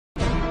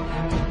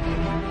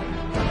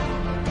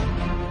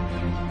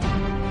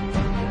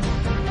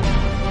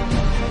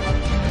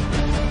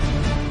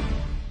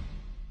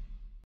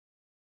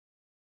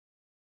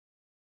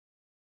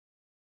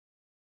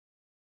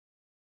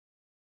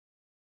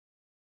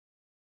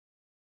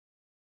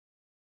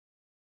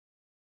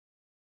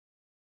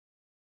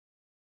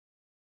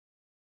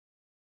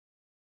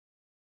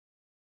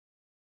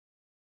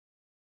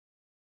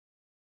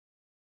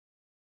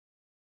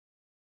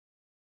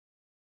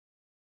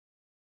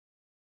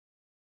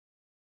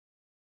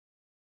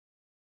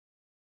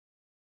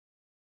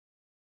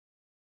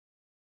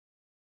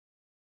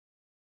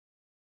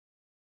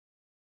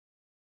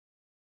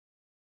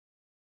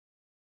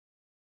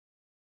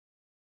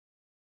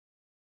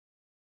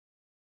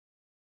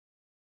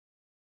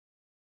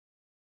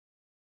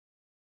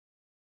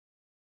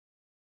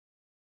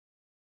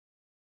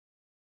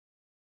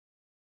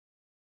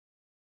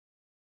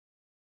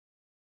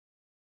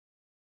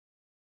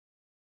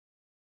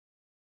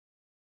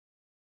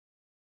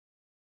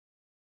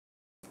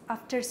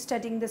after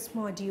studying this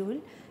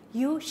module,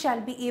 you shall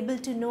be able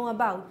to know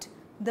about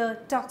the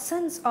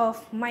toxins of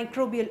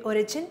microbial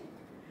origin,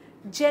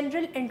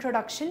 general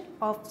introduction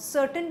of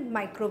certain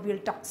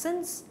microbial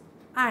toxins,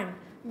 and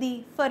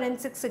the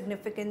forensic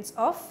significance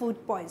of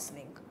food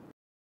poisoning.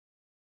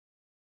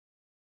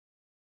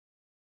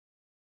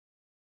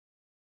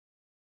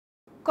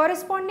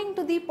 Corresponding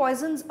to the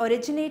poisons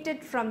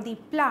originated from the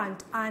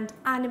plant and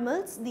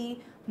animals, the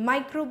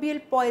microbial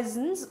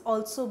poisons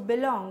also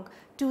belong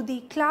to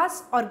the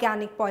class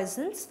organic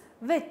poisons,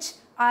 which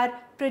are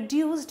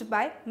produced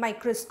by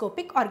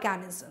microscopic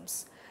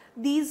organisms.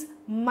 These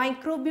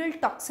microbial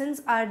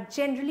toxins are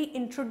generally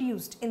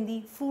introduced in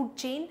the food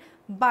chain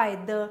by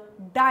the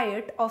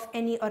diet of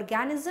any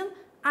organism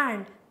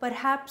and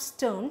perhaps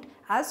termed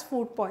as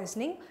food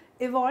poisoning,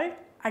 evolved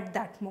at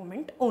that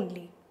moment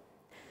only.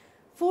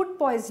 Food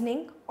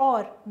poisoning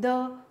or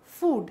the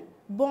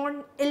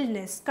food-borne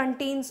illness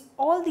contains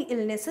all the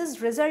illnesses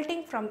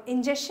resulting from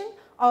ingestion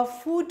of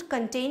food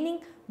containing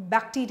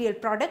bacterial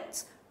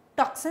products,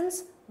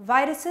 toxins,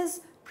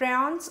 viruses,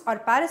 prions or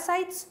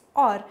parasites,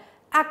 or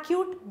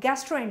acute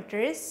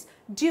gastroenteritis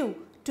due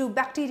to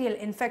bacterial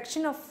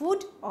infection of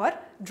food or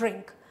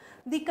drink.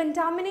 The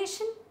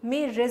contamination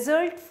may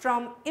result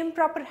from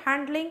improper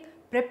handling,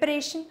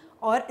 preparation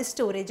or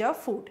storage of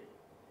food.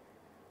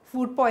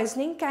 Food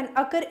poisoning can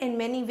occur in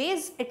many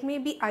ways. It may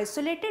be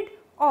isolated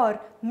or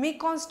may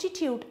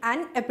constitute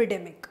an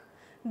epidemic.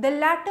 The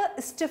latter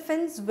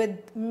stiffens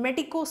with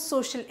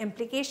medico-social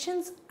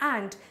implications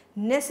and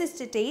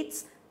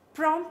necessitates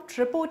prompt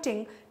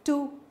reporting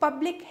to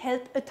public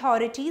health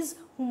authorities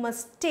who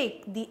must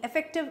take the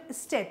effective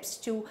steps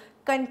to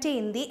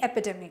contain the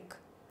epidemic.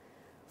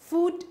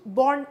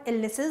 Food-borne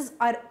illnesses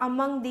are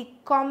among the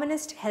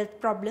commonest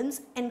health problems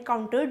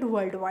encountered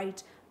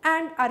worldwide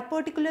and are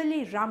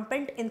particularly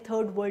rampant in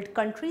third world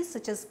countries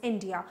such as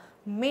India,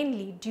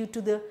 mainly due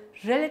to the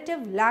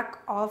relative lack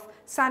of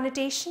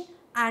sanitation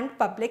and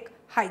public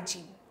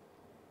hygiene.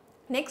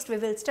 Next, we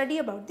will study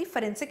about the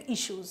forensic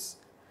issues.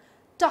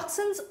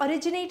 Toxins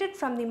originated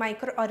from the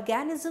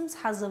microorganisms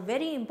has a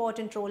very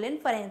important role in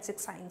forensic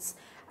science,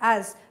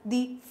 as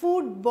the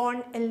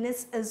food-borne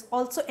illness is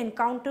also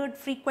encountered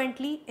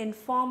frequently in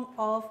form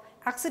of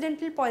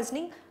accidental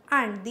poisoning,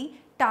 and the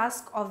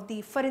task of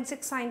the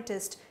forensic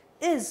scientist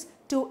is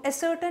to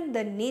ascertain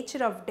the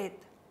nature of death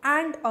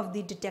and of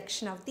the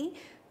detection of the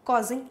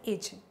causing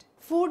agent.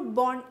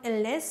 Food-borne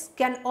illness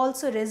can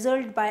also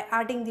result by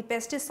adding the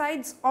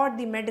pesticides or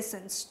the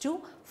medicines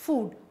to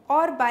food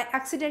or by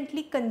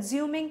accidentally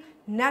consuming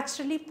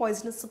naturally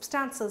poisonous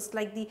substances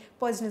like the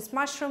poisonous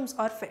mushrooms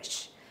or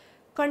fish.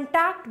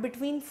 Contact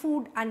between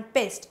food and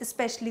pest,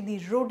 especially the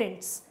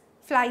rodents,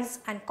 flies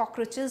and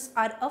cockroaches,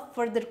 are a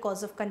further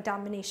cause of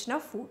contamination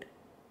of food.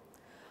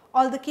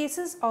 All the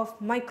cases of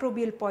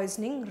microbial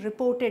poisoning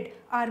reported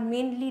are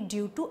mainly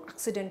due to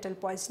accidental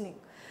poisoning.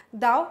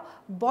 Though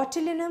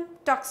botulinum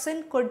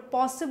toxin could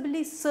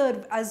possibly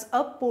serve as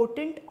a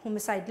potent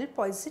homicidal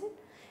poison,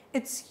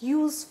 its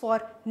use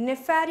for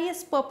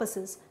nefarious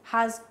purposes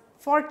has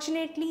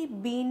fortunately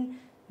been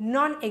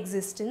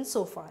non-existent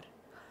so far.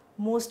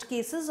 Most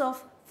cases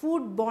of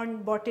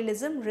food-borne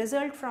botulism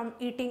result from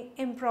eating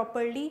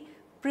improperly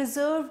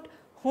preserved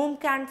home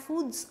canned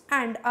foods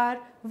and are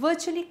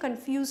virtually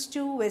confused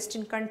to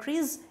Western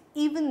countries,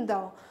 even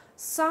though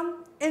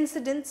some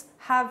incidents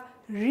have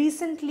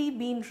recently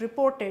been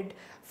reported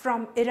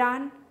from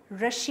Iran,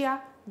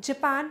 Russia,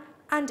 Japan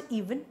and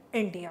even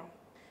India.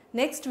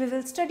 Next, we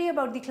will study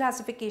about the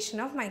classification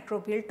of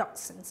microbial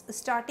toxins.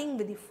 Starting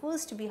with the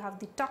first, we have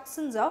the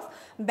toxins of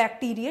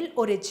bacterial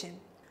origin.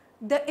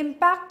 The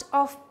impact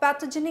of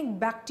pathogenic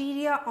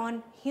bacteria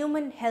on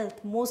human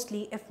health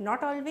mostly, if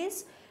not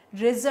always,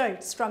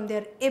 results from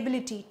their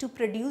ability to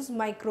produce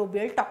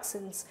microbial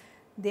toxins.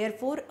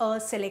 Therefore,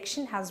 a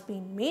selection has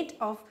been made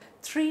of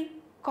three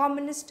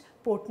commonest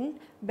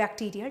potent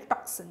bacterial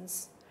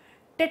toxins: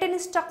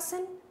 tetanus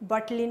toxin,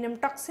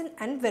 botulinum toxin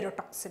and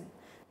verotoxin.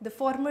 The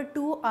former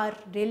two are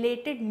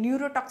related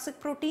neurotoxic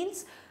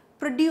proteins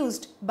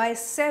produced by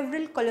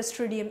several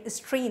Clostridium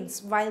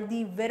strains, while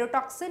the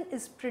verotoxin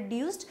is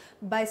produced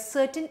by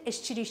certain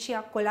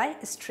Escherichia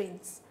coli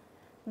strains.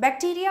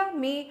 Bacteria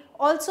may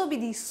also be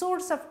the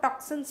source of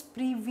toxins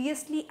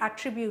previously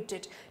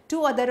attributed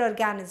to other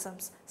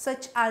organisms,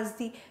 such as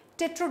the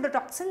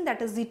tetrodotoxin,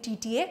 that is the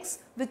TTX,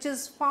 which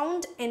is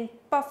found in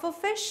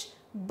pufferfish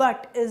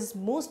but is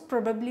most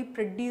probably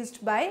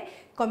produced by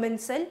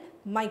commensal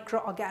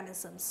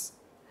microorganisms.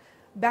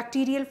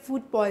 Bacterial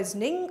food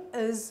poisoning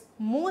is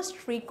most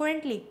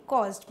frequently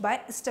caused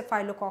by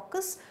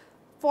Staphylococcus,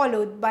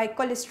 followed by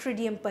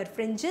Clostridium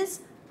perfringens,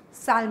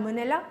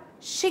 Salmonella,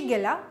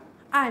 Shigella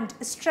and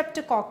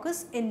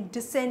Streptococcus in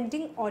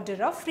descending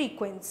order of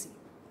frequency.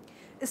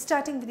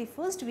 Starting with the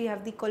first, we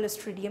have the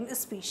Clostridium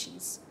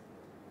species.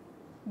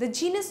 The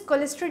genus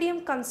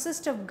Clostridium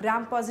consists of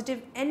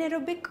gram-positive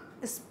anaerobic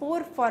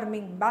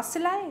spore-forming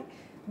bacilli,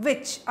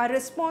 which are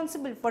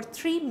responsible for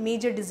three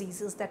major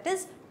diseases, that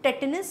is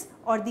tetanus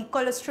or the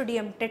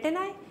Clostridium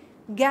tetani,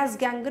 gas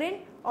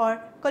gangrene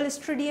or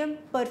Clostridium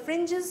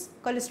perfringens,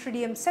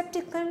 Clostridium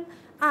septicum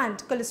and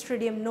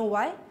Clostridium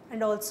novae,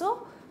 and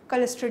also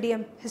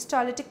Clostridium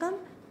histolyticum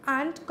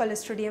and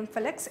Clostridium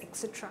felix,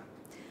 etc.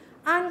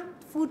 And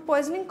food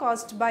poisoning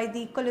caused by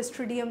the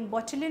Clostridium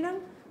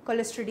botulinum,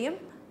 Clostridium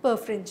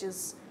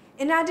perfringens.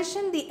 In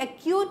addition, the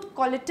acute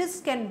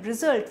colitis can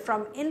result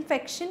from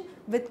infection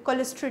with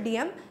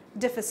Clostridium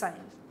difficile.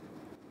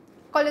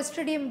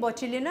 Clostridium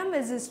botulinum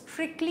is a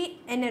strictly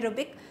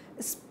anaerobic,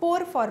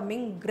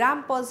 spore-forming,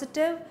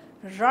 gram-positive,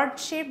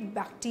 rod-shaped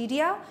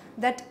bacteria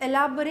that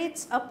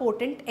elaborates a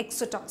potent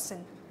exotoxin.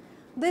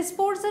 The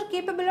spores are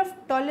capable of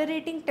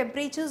tolerating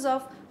temperatures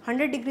of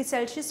 100 degrees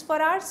Celsius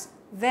for hours,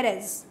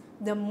 whereas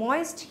the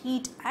moist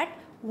heat at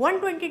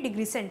 120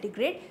 degrees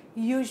centigrade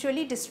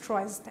usually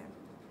destroys them.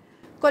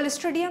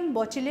 Clostridium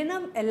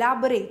botulinum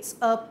elaborates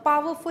a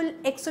powerful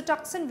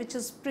exotoxin which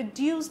is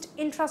produced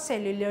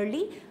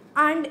intracellularly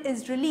and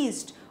is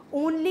released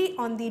only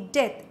on the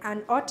death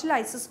and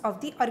autolysis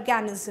of the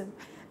organism.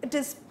 It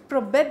is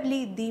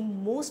probably the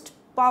most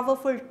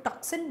powerful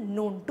toxin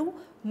known to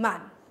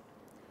man.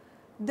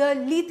 The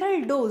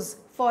lethal dose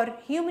for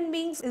human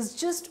beings is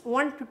just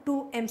 1 to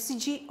 2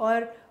 mcg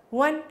or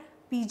 1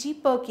 pg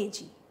per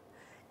kg.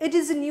 It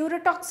is a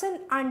neurotoxin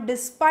and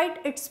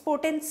despite its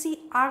potency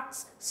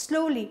acts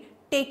slowly,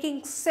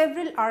 taking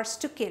several hours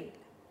to kill.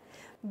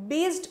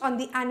 Based on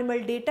the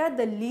animal data,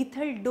 the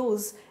lethal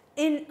dose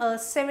in a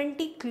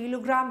 70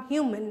 kg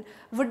human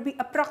would be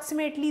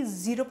approximately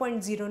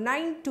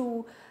 0.09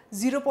 to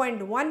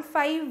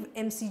 0.15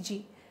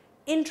 mcg,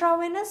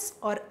 intravenous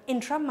or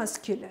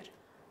intramuscular.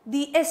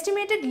 The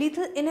estimated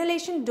lethal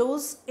inhalation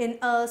dose in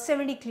a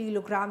 70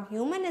 kg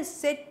human is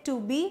said to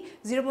be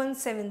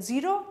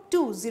 0.70 to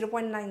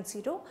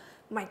 0.90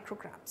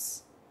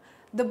 micrograms.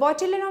 The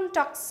botulinum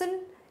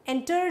toxin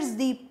enters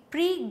the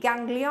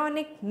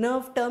preganglionic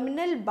nerve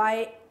terminal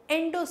by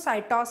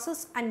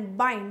endocytosis and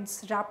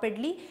binds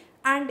rapidly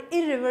and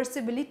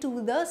irreversibly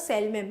to the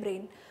cell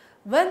membrane.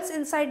 Once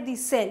inside the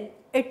cell,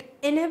 it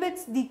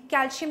inhibits the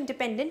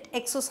calcium-dependent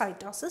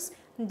exocytosis,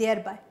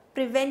 thereby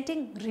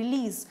preventing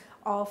release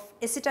of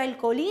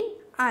acetylcholine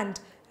and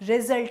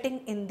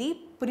resulting in the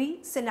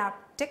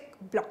presynaptic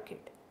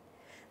blockade.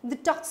 The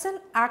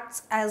toxin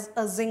acts as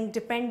a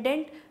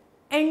zinc-dependent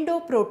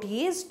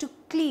endoprotease to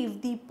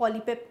cleave the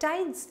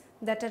polypeptides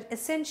that are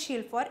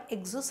essential for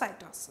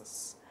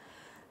exocytosis.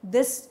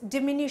 This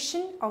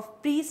diminution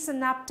of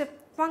presynaptic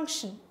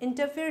function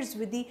interferes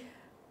with the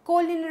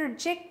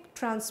cholinergic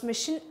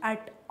transmission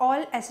at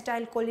all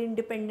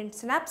acetylcholine-dependent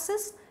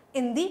synapses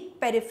in the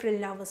peripheral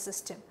nervous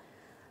system.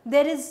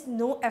 There is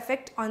no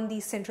effect on the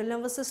central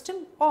nervous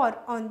system or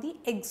on the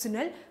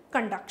axonal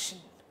conduction.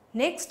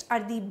 Next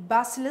are the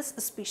Bacillus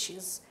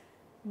species.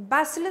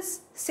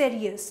 Bacillus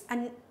cereus,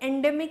 an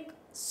endemic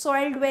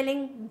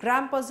soil-dwelling,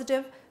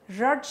 gram-positive,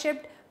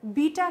 rod-shaped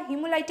beta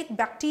hemolytic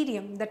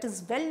bacterium that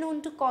is well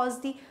known to cause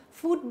the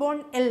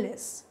foodborne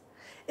illness.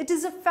 It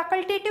is a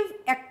facultative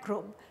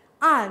acrobe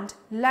and,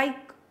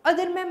 like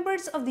other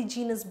members of the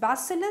genus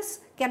Bacillus,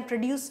 can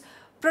produce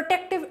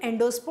protective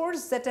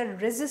endospores that are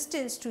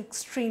resistant to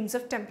extremes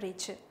of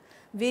temperature.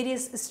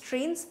 Various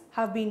strains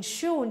have been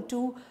shown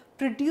to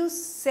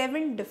produce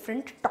 7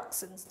 different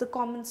toxins. The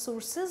common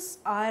sources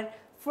are: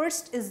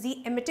 first is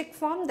the emetic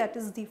form, that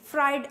is the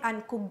fried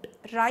and cooked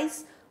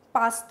rice,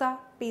 pasta,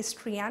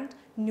 pastry and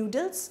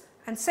noodles,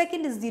 and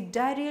second is the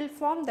diarrheal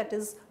form, that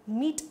is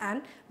meat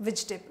and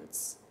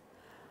vegetables.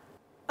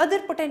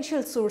 Other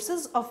potential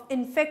sources of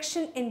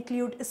infection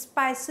include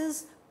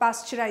spices,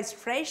 pasteurized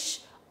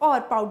fresh or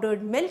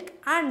powdered milk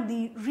and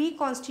the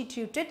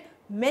reconstituted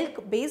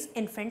milk-based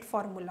infant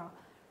formula.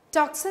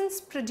 Toxins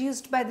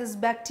produced by this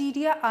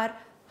bacteria are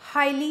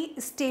highly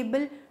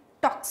stable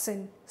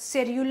toxin,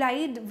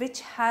 cerulide,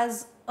 which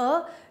has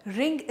a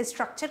ring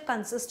structure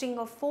consisting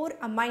of 4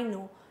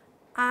 amino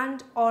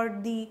and or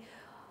the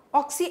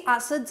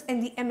oxyacids in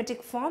the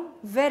emetic form,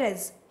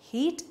 whereas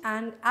heat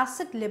and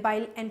acid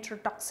labile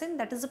enterotoxin,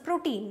 that is a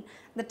protein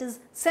that is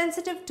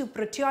sensitive to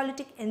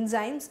proteolytic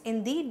enzymes,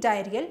 in the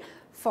diarrheal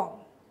form.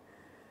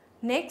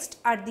 Next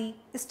are the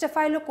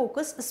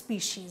Staphylococcus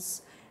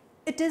species.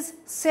 It is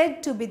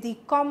said to be the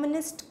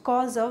commonest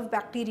cause of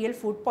bacterial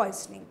food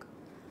poisoning.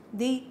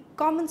 The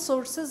common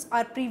sources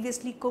are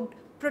previously cooked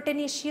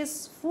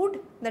proteinaceous food,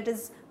 that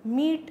is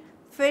meat,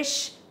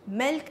 fish,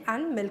 milk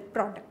and milk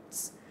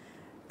products.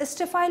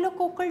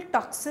 Staphylococcal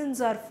toxins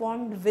are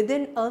formed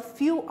within a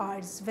few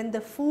hours when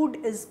the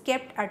food is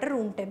kept at a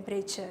room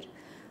temperature.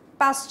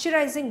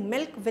 Pasteurizing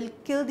milk will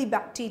kill the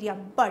bacteria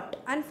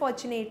but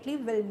unfortunately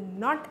will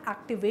not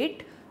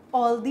activate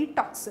all the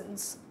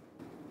toxins.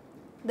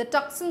 The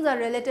toxins are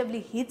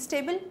relatively heat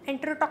stable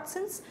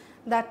enterotoxins,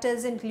 that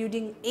is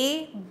including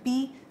A,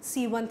 B,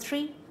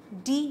 C13,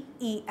 D,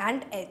 E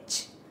and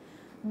H.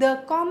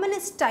 The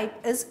commonest type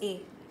is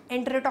A.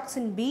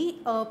 Enterotoxin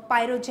B, a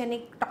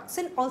pyrogenic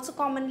toxin, also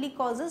commonly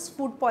causes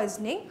food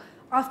poisoning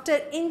after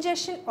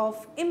ingestion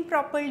of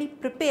improperly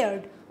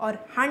prepared or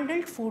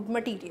handled food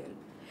material.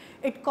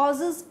 It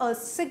causes a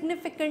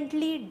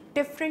significantly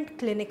different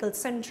clinical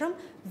syndrome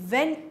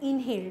when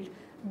inhaled,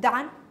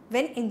 than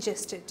when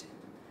ingested.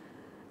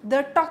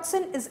 The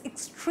toxin is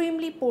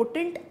extremely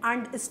potent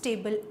and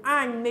stable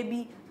and may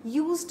be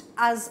used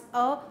as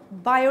a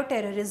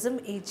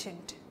bioterrorism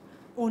agent.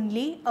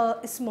 Only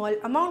a small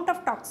amount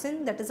of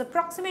toxin, that is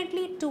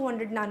approximately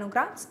 200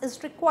 nanograms,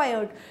 is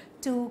required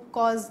to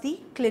cause the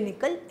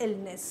clinical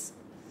illness.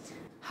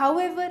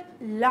 However,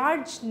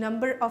 large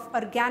number of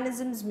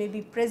organisms may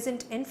be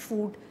present in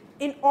food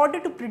in order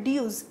to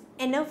produce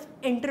enough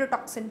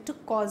enterotoxin to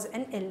cause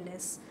an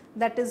illness,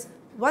 that is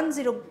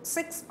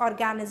 106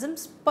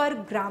 organisms per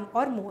gram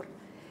or more.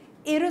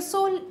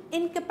 Aerosol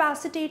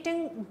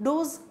incapacitating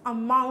dose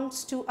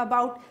amounts to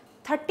about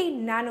 30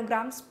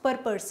 nanograms per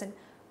person,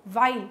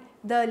 while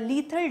the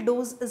lethal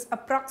dose is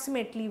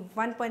approximately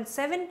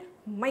 1.7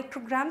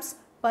 micrograms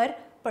per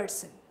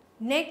person.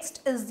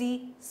 Next is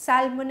the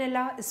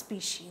Salmonella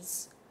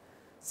species.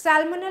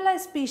 Salmonella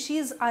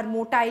species are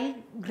motile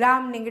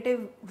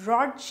gram-negative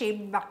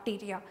rod-shaped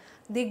bacteria.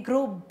 They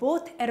grow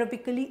both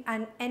aerobically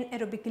and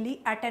anaerobically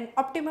at an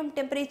optimum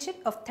temperature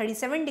of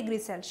 37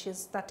 degrees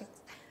Celsius, that is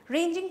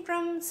ranging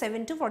from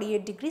 7 to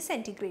 48 degrees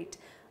centigrade,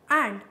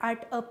 and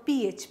at a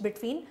pH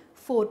between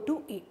 4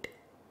 to 8.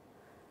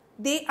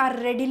 They are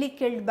readily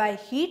killed by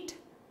heat,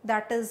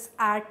 that is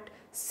at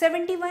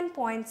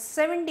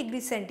 71.7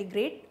 degrees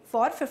centigrade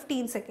for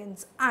 15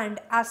 seconds, and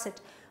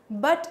acid,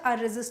 but are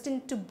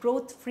resistant to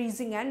both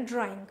freezing and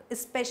drying,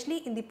 especially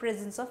in the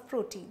presence of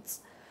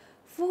proteins.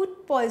 Food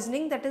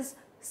poisoning, that is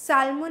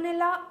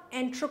Salmonella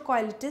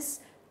enterocolitis,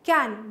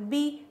 can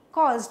be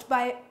caused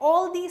by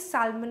all the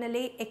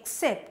Salmonella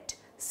except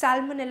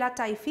Salmonella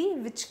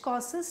typhi, which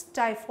causes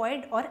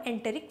typhoid or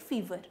enteric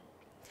fever.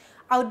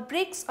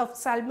 Outbreaks of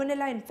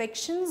Salmonella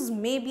infections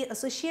may be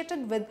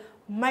associated with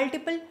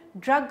multiple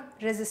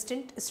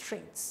drug-resistant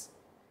strains.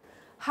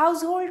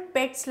 Household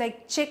pets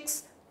like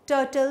chicks,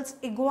 turtles,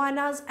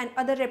 iguanas and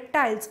other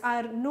reptiles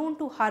are known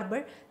to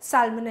harbor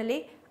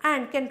Salmonella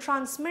and can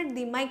transmit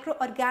the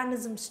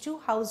microorganisms to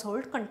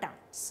household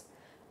contacts.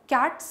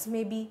 Cats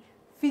may be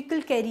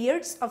fecal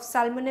carriers of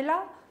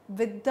Salmonella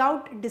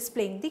without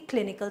displaying the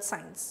clinical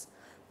signs.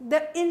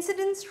 The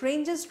incidence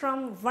ranges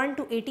from 1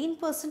 to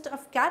 18%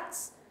 of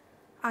cats,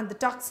 and the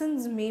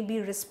toxins may be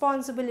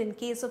responsible in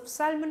case of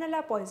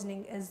Salmonella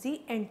poisoning as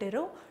the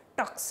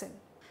enterotoxin.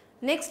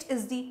 Next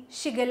is the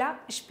Shigella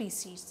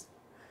species.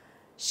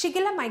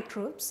 Shigella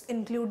microbes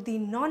include the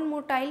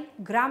non-motile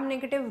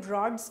gram-negative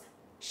rods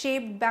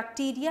shaped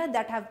bacteria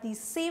that have the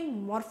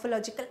same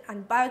morphological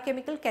and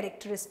biochemical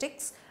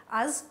characteristics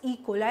as E.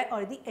 coli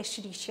or the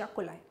Escherichia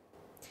coli.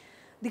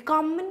 The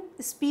common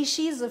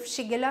species of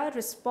Shigella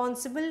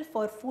responsible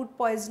for food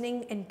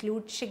poisoning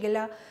include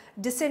Shigella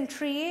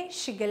dysenteriae,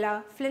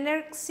 Shigella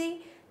flannelxi,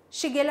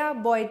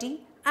 Shigella boydii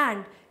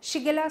and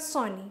Shigella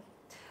sonnei.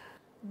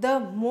 The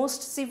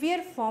most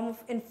severe form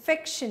of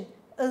infection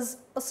is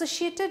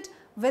associated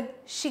with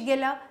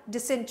Shigella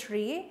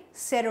dysenteriae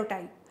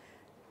serotype.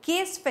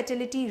 Case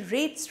fatality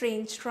rates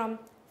range from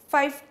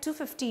 5 to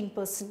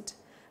 15%.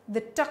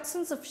 The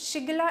toxins of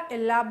Shigella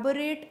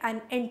elaborate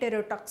an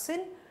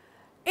enterotoxin.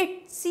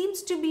 It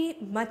seems to be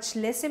much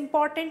less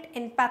important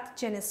in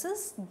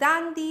pathogenesis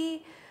than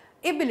the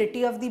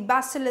ability of the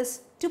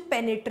bacillus to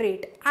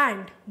penetrate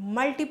and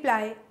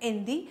multiply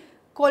in the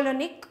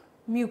colonic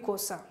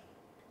mucosa.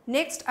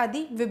 Next are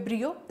the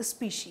Vibrio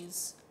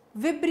species.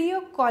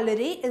 Vibrio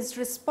cholerae is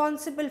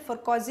responsible for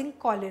causing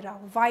cholera,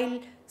 while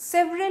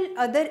several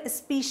other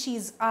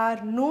species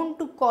are known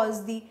to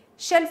cause the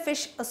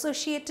shellfish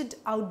associated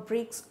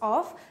outbreaks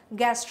of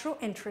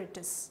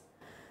gastroenteritis.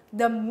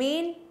 The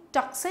main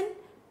toxin,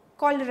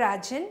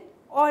 choleragen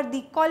or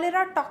the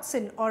cholera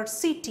toxin or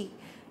CT,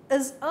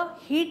 is a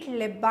heat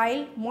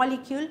labile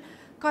molecule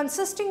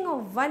consisting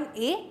of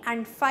 1A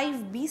and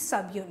 5B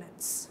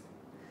subunits.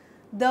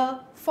 The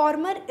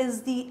former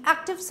is the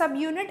active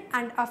subunit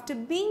and after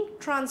being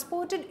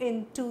transported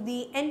into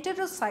the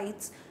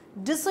enterocytes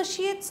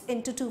dissociates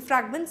into two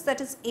fragments, that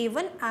is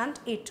A1 and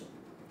A2.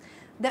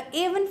 The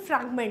A1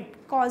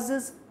 fragment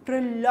causes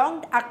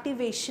prolonged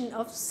activation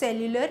of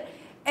cellular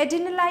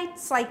adenylate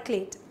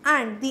cyclate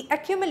and the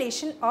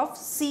accumulation of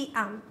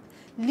cAMP,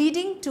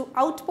 leading to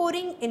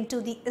outpouring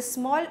into the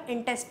small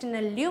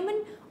intestinal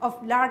lumen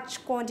of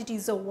large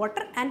quantities of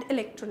water and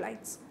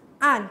electrolytes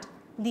and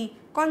the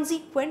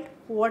consequent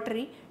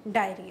watery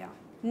diarrhea.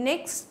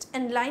 Next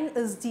in line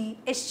is the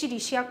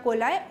Escherichia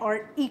coli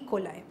or E.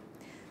 coli.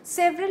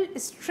 Several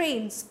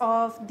strains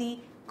of the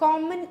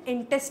common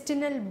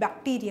intestinal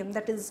bacterium,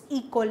 that is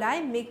E.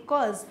 coli, may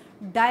cause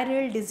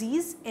diarrheal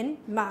disease in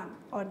man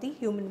or the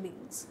human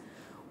beings.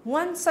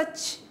 One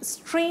such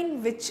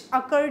strain which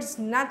occurs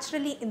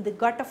naturally in the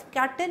gut of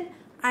cattle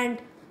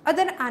and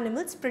other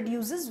animals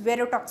produces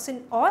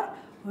verotoxin or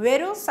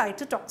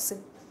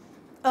verocytotoxin,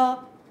 a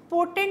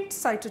potent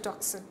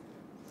cytotoxin.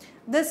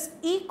 This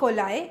E.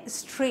 coli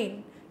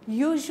strain,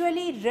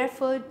 usually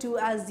referred to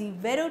as the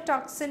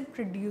verotoxin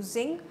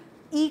producing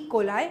E.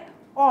 coli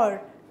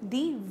or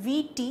the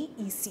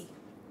VTEC.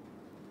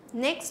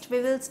 Next,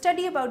 we will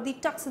study about the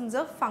toxins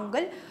of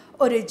fungal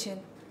origin.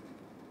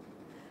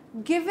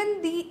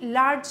 Given the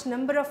large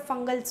number of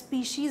fungal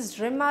species,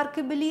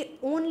 remarkably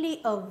only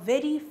a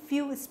very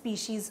few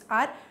species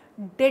are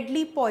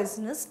deadly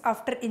poisonous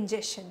after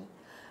ingestion.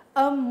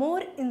 A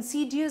more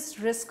insidious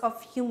risk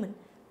of human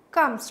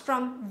comes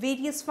from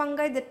various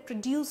fungi that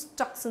produce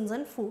toxins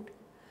on food.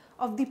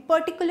 Of the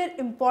particular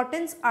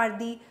importance are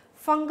the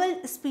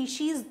fungal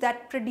species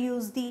that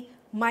produce the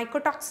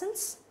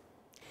mycotoxins.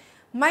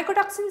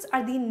 Mycotoxins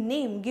are the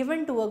name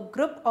given to a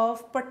group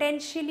of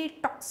potentially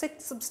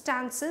toxic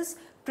substances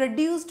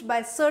produced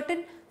by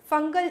certain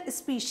fungal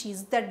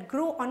species that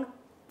grow on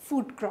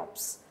food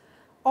crops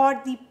or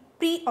the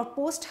pre or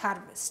post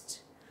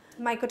harvest.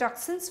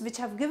 Mycotoxins which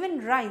have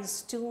given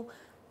rise to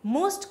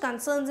most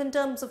concerns in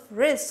terms of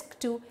risk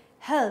to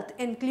health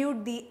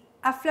include the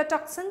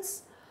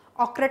aflatoxins,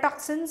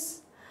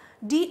 ochratoxins,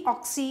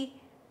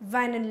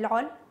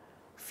 deoxynivalenol,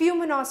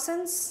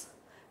 fuminosins,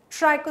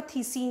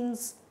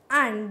 trichothecenes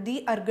and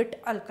the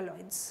ergot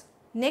alkaloids.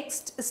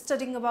 Next,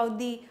 studying about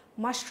the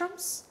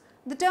mushrooms.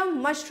 The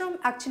term mushroom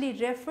actually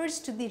refers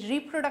to the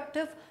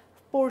reproductive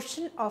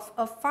portion of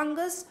a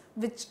fungus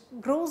which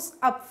grows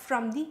up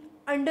from the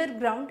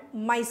underground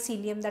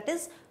mycelium, that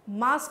is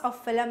mass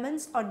of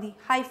filaments or the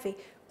hyphae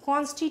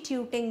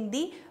constituting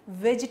the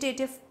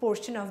vegetative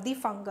portion of the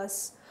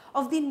fungus.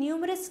 Of the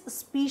numerous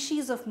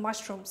species of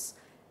mushrooms,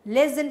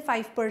 less than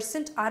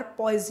 5% are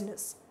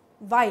poisonous,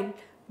 while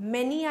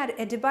many are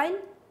edible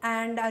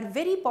and are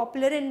very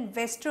popular in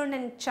Western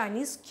and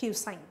Chinese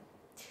cuisine.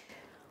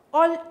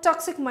 All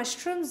toxic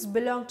mushrooms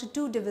belong to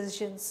two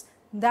divisions,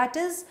 that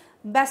is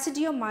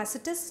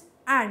Basidiomycetes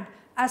and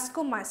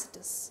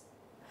Ascomycetes.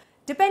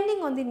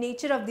 Depending on the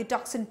nature of the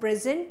toxin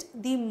present,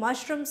 the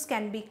mushrooms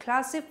can be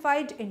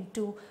classified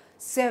into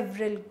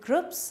several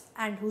groups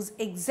and whose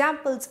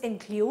examples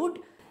include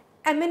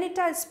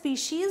Amanita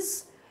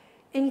species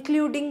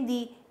including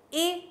the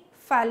A.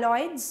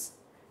 phalloides,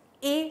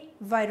 A.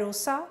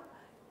 virosa,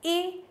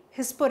 A.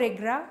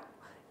 hysporegra,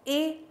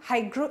 A.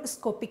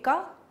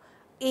 hygroscopica,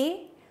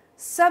 A.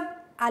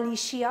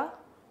 subalicia,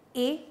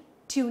 A.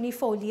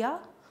 tunifolia,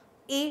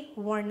 A.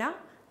 verna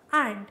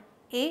and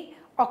A.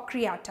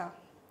 ocreata.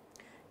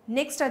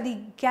 Next are the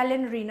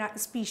Galenorrhea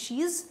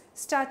species.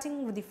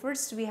 Starting with the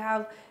first, we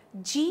have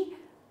G.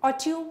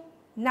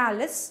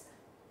 autumnalis,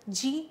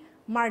 G.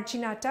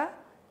 marginata,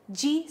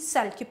 G.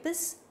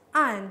 salcipus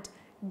and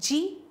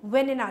G.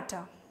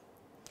 venenata.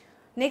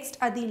 Next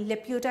are the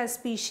Lepiota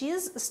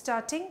species,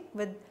 starting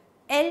with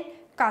L.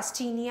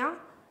 castinia,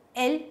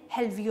 L.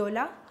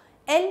 helviola,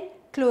 L.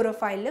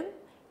 chlorophyllum,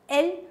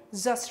 L.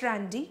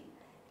 zostrandi,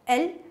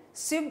 L.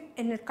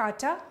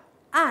 subincata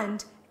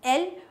and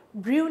L.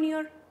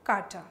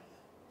 brunnercata.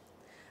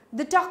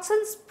 The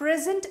toxins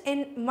present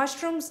in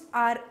mushrooms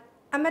are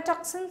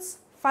amatoxins,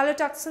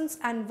 phallotoxins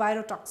and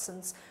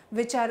virotoxins,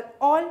 which are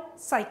all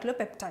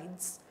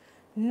cyclopeptides.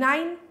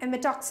 9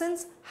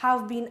 amatoxins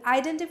have been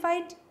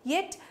identified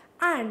yet,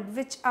 and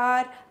which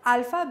are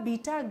alpha,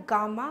 beta,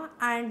 gamma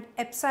and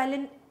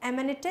epsilon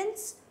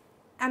amanitin,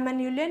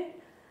 amanitin,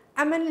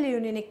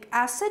 amanionic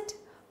acid,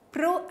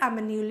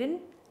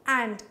 proamanitin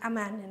and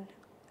amanin.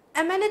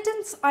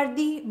 Amanitins are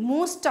the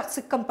most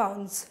toxic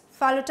compounds.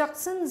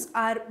 Phallotoxins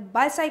are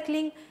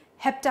bicycling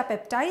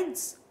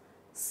heptapeptides.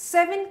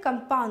 7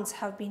 compounds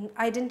have been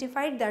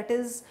identified, that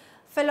is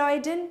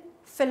phalloidin,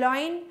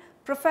 phalloin,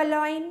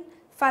 prophalloin,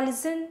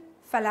 phallicin,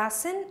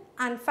 phalacin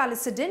and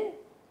phallicidin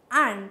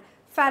and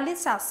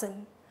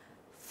phallisacin.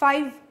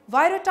 5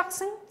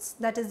 virotoxins,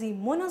 that is the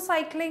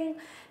monocycling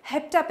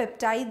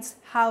heptapeptides,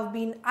 have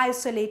been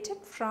isolated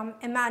from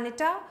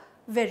Amanita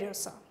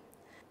virosa.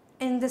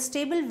 In this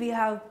table, we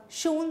have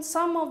shown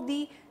some of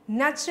the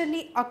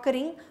naturally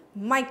occurring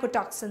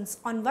mycotoxins.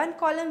 On one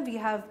column we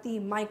have the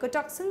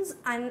mycotoxins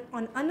and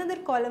on another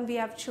column we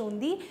have shown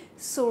the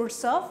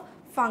source of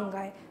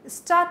fungi.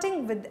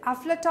 Starting with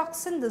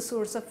aflatoxin, the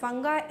source of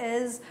fungi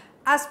is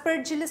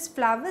Aspergillus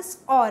flavus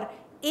or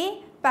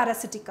A.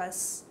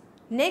 parasiticus.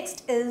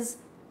 Next is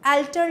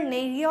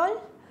alternariol,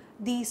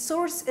 the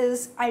source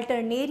is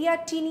Alternaria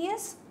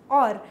tenuis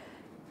or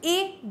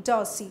A.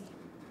 dawsi.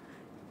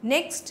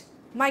 Next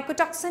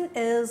mycotoxin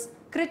is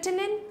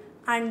creatinine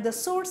and the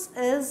source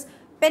is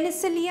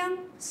Penicillium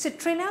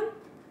citrinum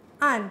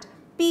and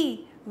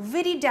P.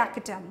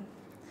 viridacetum.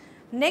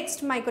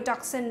 Next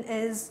mycotoxin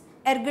is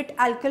ergot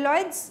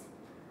alkaloids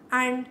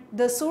and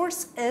the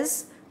source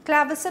is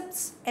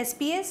Claviceps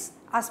sps,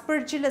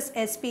 Aspergillus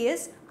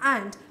sps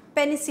and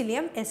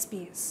Penicillium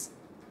sps.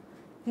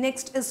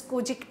 Next is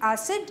kojic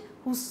acid,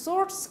 whose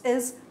source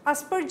is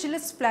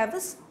Aspergillus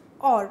flavus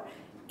or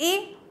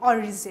A.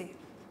 oryzae.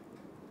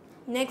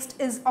 Next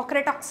is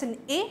ochratoxin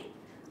A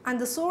and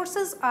the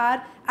sources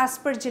are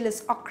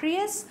Aspergillus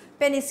ochreus,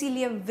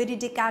 Penicillium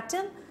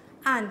viridicatum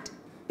and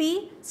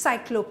P.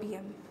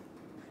 cyclopeum.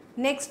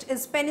 Next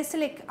is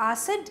penicillic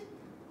acid,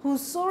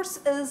 whose source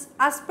is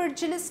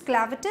Aspergillus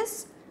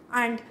clavatus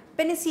and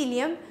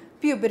Penicillium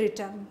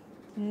pubertatum.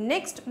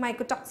 Next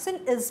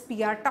mycotoxin is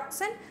PR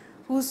toxin,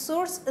 whose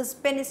source is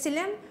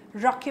Penicillium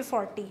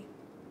roqueforti.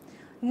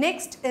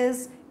 Next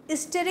is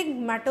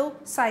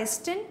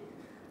stigmatocystin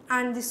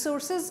and the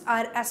sources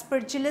are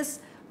Aspergillus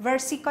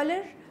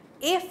versicolor,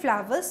 A.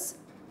 flavus,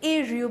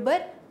 A.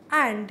 rubor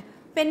and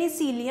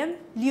Penicillium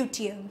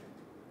luteum.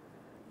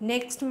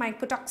 Next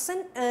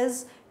mycotoxin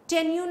is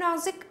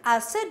teinuosic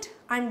acid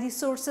and the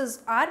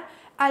sources are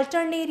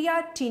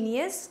Alternaria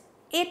tenuis,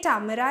 A.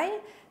 tamari,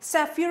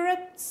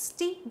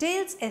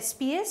 Sapphirostales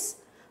sps,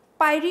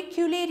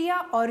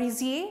 Pyricularia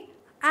oryzae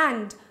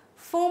and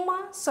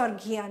Phoma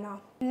sorgiana.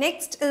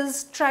 Next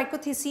is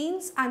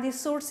trichothecenes and the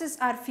sources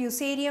are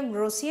Fusarium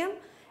roseum,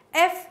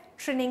 F.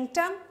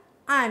 trininctum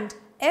and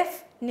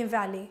F.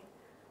 nivale.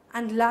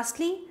 And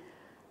lastly,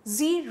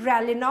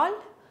 zearalenol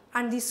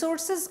and the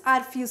sources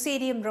are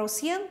Fusarium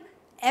roseum,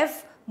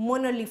 F.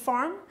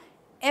 monoliform,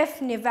 F.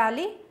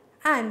 nivale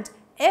and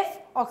F.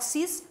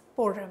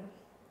 oxysporum.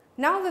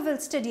 Now we will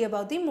study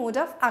about the mode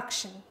of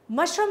action.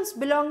 Mushrooms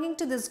belonging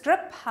to this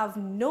group have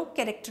no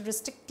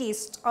characteristic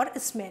taste or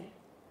smell.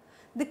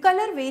 The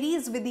color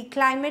varies with the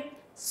climate,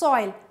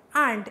 soil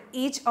and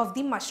age of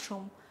the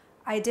mushroom.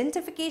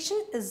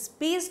 Identification is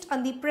based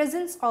on the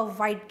presence of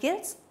white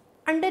gills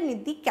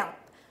underneath the cap,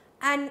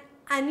 an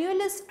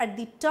annulus at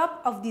the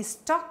top of the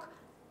stalk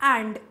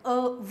and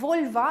a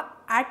volva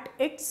at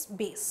its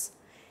base.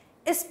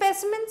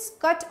 Specimens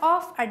cut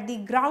off at the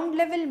ground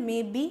level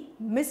may be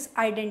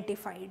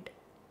misidentified.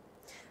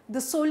 The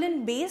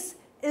solen base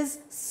is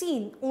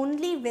seen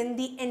only when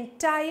the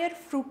entire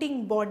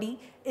fruiting body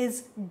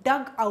is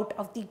dug out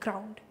of the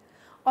ground.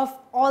 Of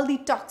all the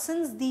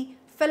toxins, the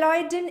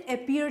phalloidin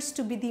appears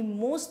to be the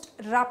most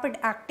rapid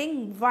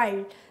acting,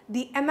 while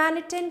the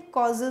amanitin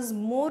causes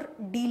more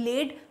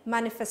delayed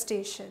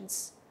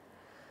manifestations.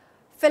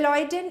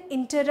 Phalloidin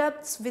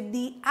interrupts with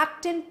the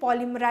actin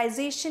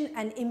polymerization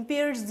and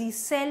impairs the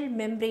cell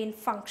membrane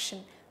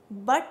function,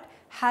 but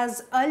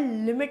has a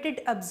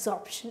limited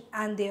absorption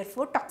and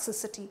therefore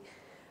toxicity.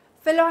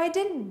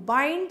 Phalloidin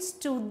binds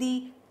to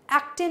the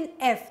actin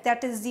F,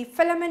 that is the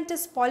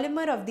filamentous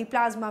polymer of the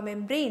plasma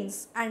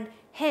membranes, and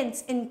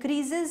hence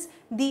increases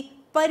the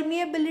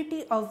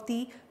permeability of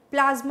the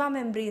plasma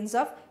membranes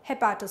of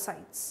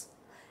hepatocytes.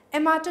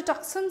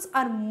 Hematotoxins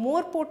are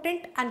more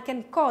potent and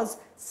can cause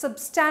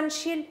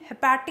substantial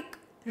hepatic,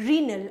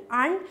 renal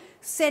and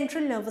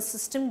central nervous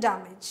system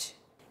damage.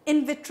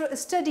 In vitro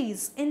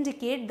studies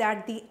indicate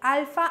that the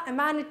alpha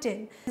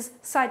amanitin is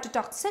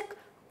cytotoxic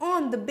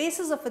on the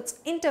basis of its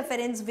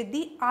interference with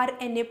the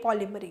RNA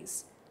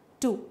polymerase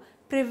 2,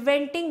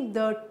 preventing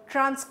the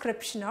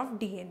transcription of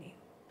DNA.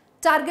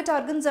 Target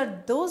organs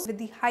are those with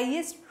the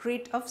highest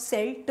rate of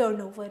cell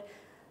turnover: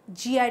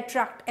 GI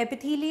tract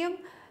epithelium,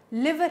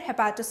 liver,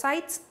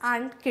 hepatocytes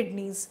and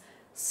kidneys.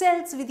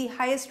 Cells with the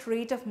highest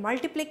rate of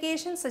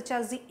multiplication, such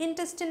as the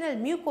intestinal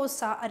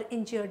mucosa, are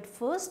injured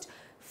first,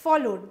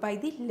 followed by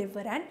the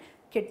liver and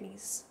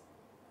kidneys.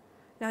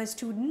 Now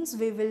students,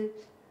 we will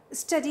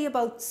study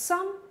about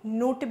some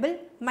notable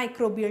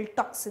microbial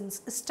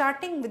toxins.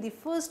 Starting with the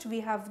first,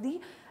 we have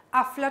the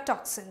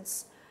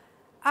aflatoxins.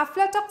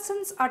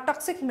 Aflatoxins are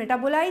toxic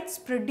metabolites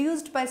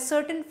produced by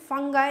certain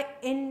fungi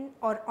in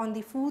or on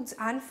the foods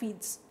and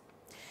feeds.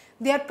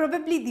 They are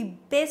probably the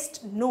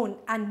best known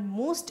and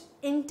most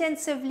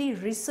intensively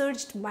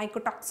researched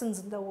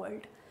mycotoxins in the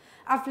world.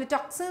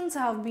 Aflatoxins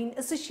have been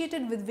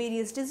associated with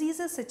various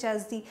diseases such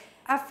as the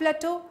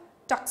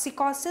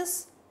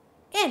aflatotoxicosis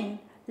in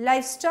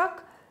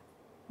livestock,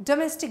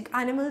 domestic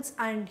animals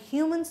and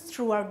humans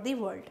throughout the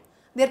world.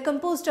 They are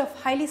composed of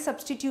highly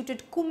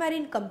substituted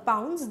coumarin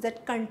compounds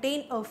that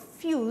contain a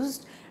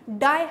fused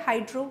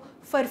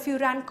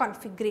dihydrofurfuran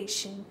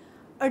configuration.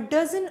 A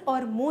dozen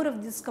or more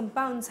of these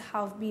compounds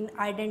have been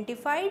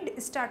identified.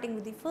 Starting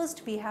with the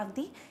first, we have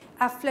the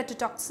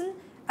aflatotoxin,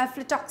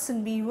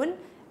 aflatoxin B1,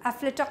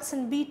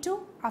 aflatoxin B2,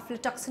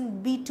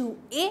 aflatoxin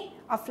B2A,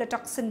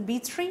 aflatoxin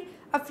B3,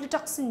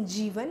 aflatoxin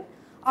G1,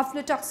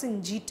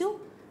 aflatoxin G2,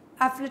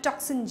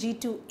 aflatoxin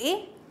G2A,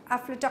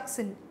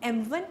 aflatoxin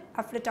M1,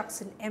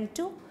 aflatoxin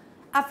M2,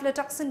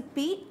 aflatoxin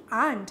P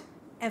and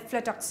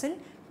aflatoxin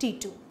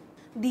T2.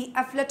 The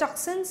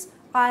aflatoxins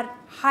are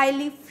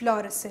highly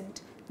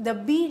fluorescent. The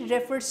B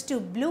refers to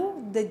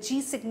blue, the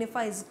G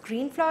signifies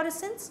green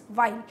fluorescence,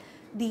 while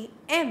the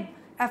M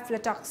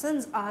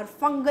aflatoxins are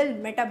fungal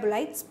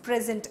metabolites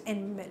present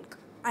in milk,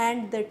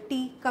 and the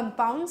T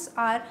compounds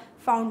are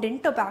found in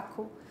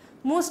tobacco.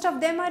 Most of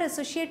them are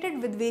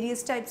associated with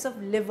various types of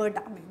liver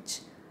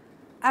damage.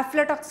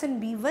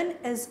 Aflatoxin B1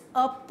 is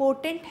a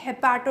potent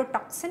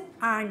hepatotoxin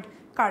and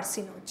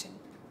carcinogen.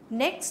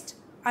 Next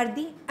are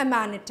the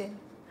amanitin.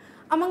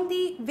 Among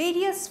the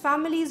various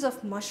families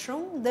of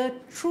mushroom, the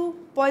true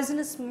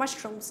poisonous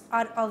mushrooms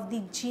are of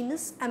the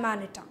genus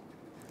Amanita.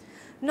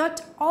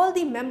 Not all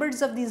the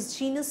members of this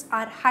genus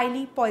are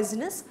highly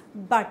poisonous,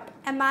 but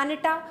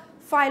Amanita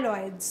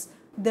phylloides,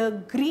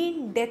 the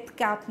green death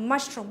cap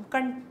mushroom,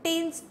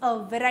 contains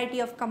a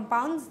variety of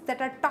compounds that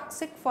are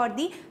toxic for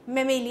the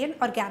mammalian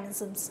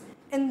organisms.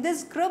 In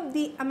this group,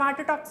 the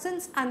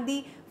amatotoxins and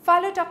the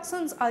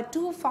phallotoxins are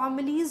two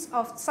families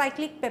of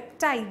cyclic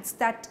peptides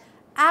that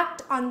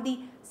act on the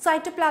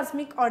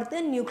cytoplasmic or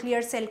the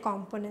nuclear cell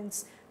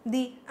components.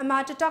 The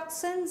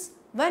amatotoxins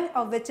one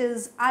of which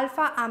is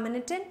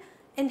alpha-amanitin,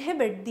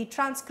 inhibit the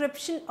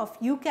transcription of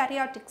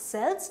eukaryotic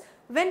cells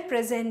when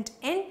present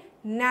in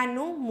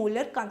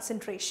nanomolar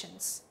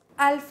concentrations.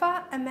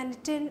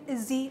 Alpha-amanitin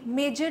is the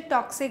major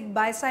toxic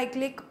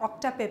bicyclic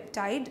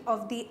octapeptide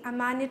of the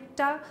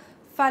Amanita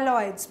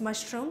phalloides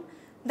mushroom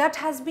that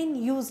has been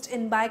used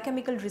in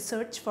biochemical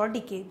research for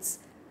decades.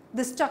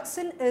 This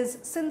toxin is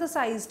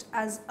synthesized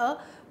as a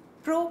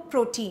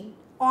proprotein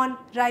on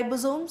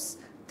ribosomes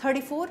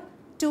 34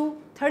 to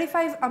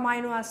 35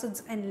 amino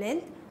acids in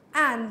length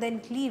and then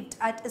cleaved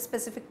at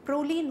specific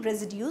proline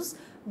residues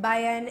by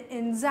an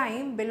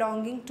enzyme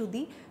belonging to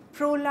the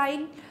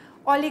prolyl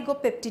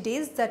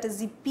oligopeptidase, that is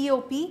the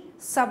POP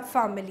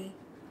subfamily.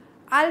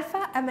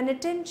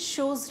 Alpha-amanitin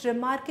shows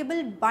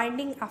remarkable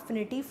binding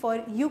affinity for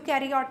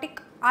eukaryotic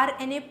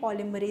RNA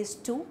polymerase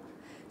II,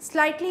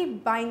 slightly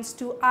binds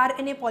to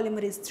RNA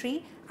polymerase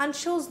III and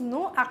shows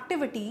no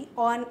activity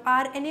on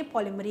RNA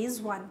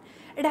polymerase I.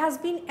 It has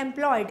been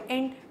employed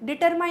in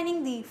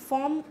determining the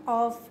form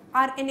of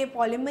RNA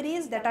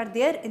polymerase that are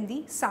there in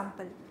the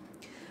sample.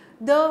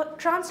 The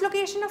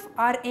translocation of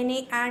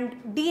RNA and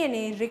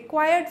DNA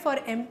required for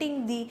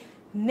emptying the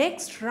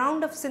next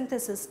round of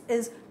synthesis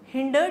is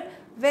hindered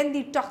when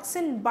the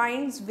toxin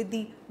binds with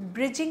the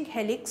bridging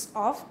helix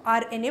of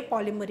RNA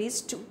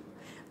polymerase II,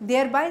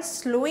 thereby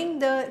slowing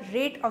the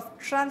rate of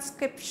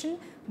transcription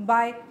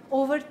by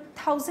over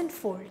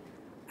 1000-fold.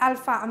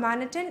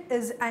 Alpha-amanitin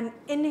is an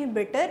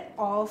inhibitor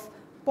of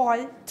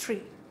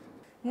Pol3.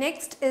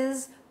 Next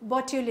is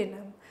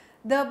botulinum.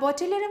 The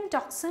botulinum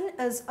toxin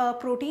is a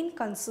protein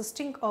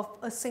consisting of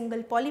a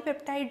single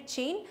polypeptide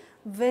chain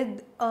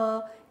with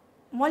a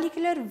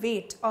molecular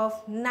weight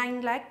of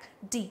 9 lakh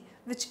D,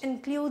 which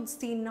includes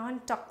the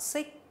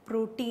non-toxic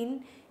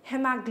protein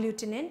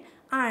hemagglutinin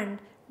and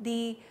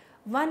the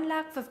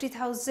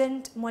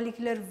 1,50,000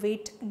 molecular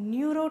weight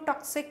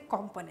neurotoxic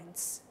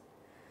components.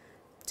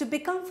 To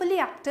become fully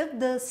active,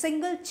 the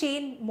single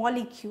chain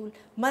molecule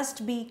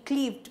must be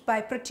cleaved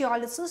by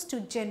proteolysis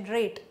to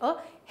generate a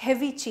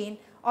heavy chain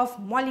of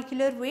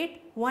molecular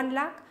weight 1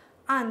 lakh,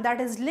 and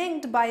that is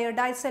linked by a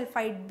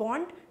disulfide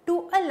bond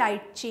to a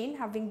light chain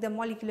having the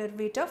molecular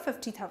weight of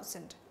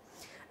 50,000.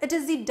 It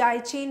is the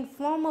di-chain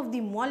form of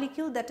the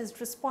molecule that is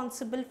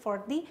responsible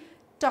for the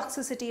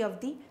toxicity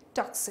of the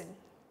toxin.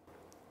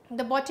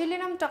 The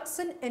botulinum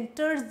toxin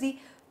enters the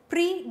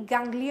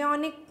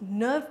preganglionic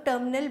nerve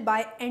terminal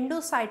by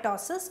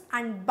endocytosis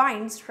and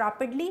binds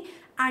rapidly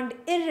and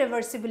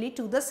irreversibly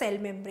to the cell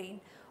membrane.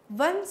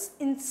 Once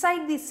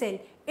inside the cell,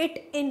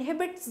 it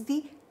inhibits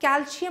the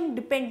calcium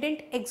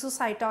dependent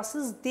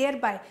exocytosis,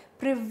 thereby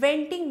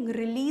preventing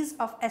release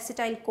of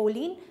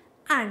acetylcholine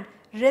and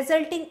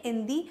resulting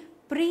in the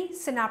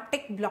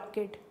presynaptic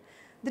blockade.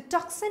 The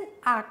toxin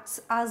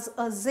acts as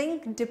a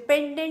zinc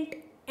dependent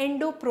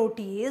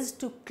endoprotease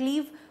to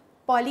cleave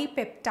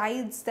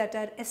polypeptides that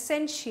are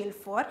essential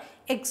for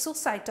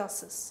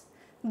exocytosis.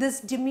 This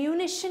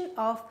diminution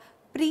of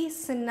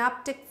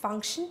presynaptic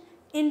function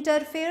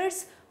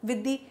interferes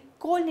with the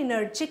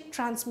cholinergic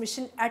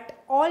transmission at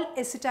all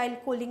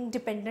acetylcholine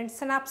dependent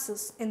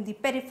synapses in the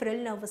peripheral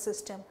nervous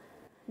system.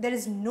 There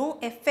is no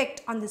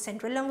effect on the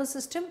central nervous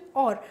system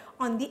or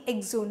on the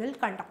axonal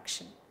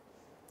conduction.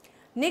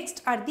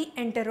 Next are the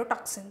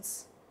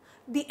enterotoxins.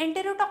 The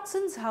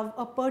enterotoxins have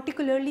a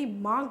particularly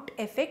marked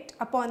effect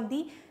upon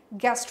the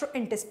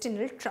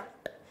gastrointestinal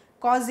tract,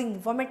 causing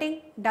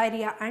vomiting,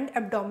 diarrhea and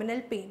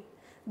abdominal pain.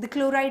 The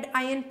chloride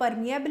ion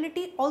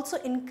permeability also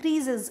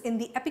increases in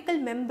the apical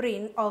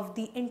membrane of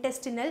the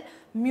intestinal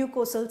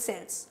mucosal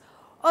cells.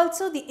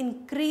 Also, the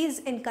increase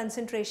in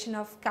concentration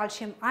of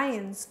calcium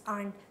ions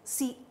and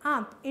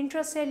C-AMP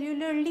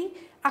intracellularly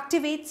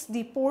activates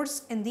the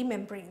pores in the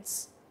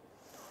membranes.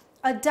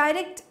 A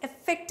direct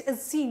effect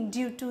is seen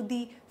due to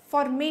the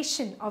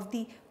formation of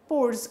the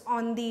pores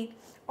on the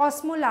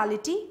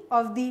osmolality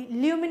of the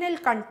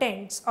luminal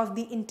contents of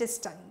the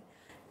intestine.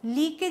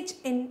 Leakage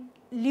in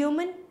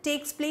lumen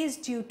takes place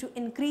due to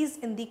increase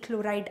in the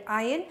chloride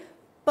ion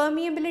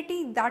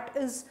permeability that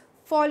is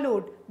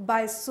followed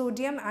by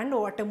sodium and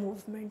water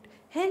movement.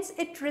 Hence,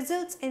 it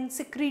results in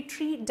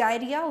secretory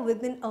diarrhea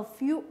within a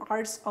few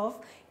hours of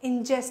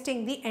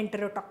ingesting the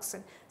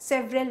enterotoxin.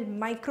 Several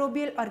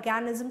microbial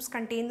organisms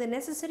contain the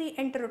necessary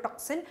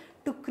enterotoxin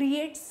to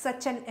create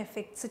such an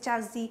effect, such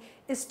as the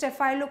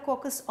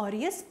Staphylococcus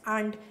aureus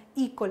and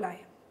E. coli.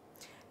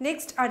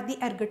 Next are the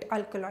ergot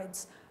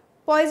alkaloids.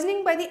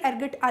 Poisoning by the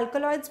ergot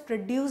alkaloids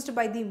produced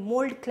by the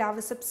mold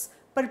Claviceps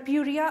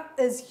purpurea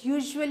is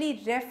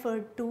usually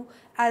referred to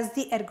as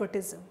the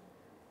ergotism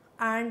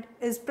and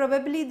is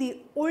probably the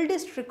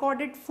oldest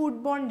recorded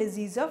foodborne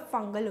disease of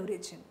fungal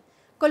origin.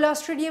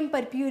 Clostridium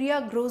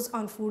purpurea grows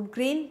on food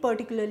grain,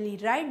 particularly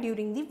rye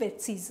during the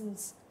wet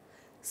seasons.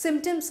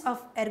 Symptoms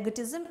of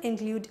ergotism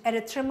include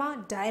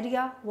erythema,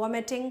 diarrhea,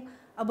 vomiting,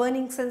 a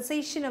burning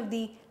sensation of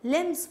the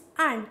limbs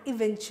and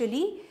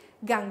eventually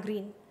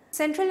gangrene.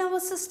 Central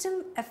nervous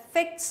system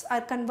effects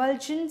are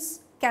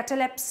convulsions,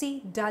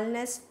 catalepsy,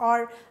 dullness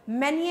or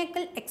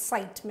maniacal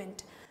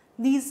excitement.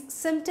 These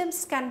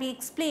symptoms can be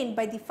explained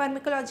by the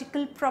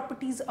pharmacological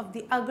properties of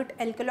the ergot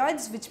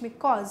alkaloids, which may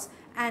cause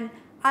an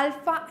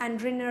alpha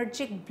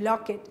adrenergic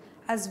blockade,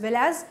 as well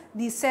as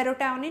the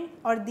serotonin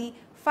or the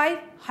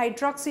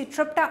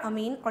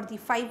 5-hydroxytryptamine or the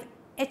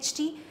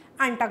 5-HT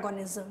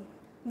antagonism.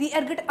 The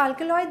ergot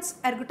alkaloids,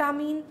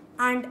 ergotamine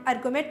and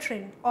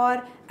ergometrin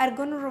or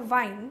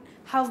ergonovine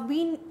have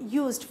been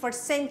used for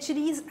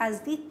centuries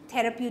as the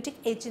therapeutic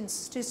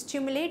agents to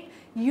stimulate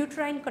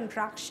uterine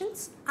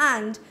contractions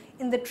and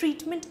in the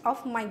treatment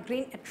of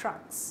migraine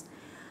attacks.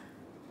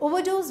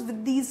 Overdose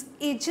with these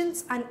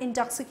agents and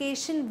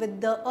intoxication with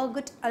the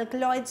ergot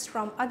alkaloids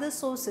from other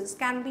sources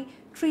can be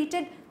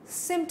treated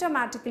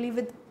symptomatically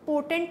with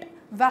potent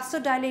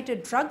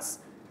vasodilator drugs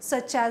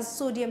such as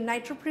sodium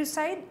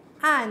nitroprusside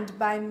and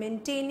by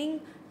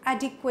maintaining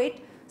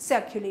adequate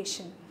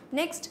circulation.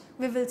 Next,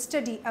 we will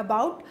study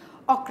about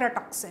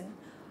ochratoxin.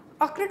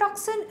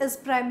 Ochratoxin is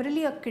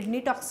primarily a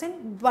kidney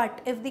toxin,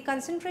 but if the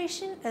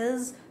concentration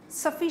is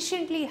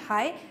sufficiently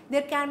high,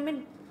 there can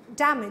be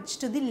damage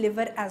to the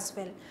liver as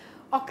well.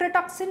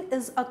 Ochratoxin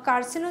is a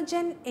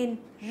carcinogen in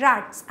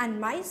rats and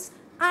mice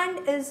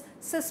and is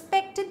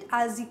suspected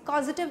as the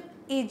causative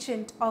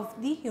agent of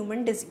the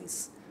human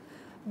disease.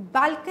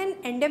 Balkan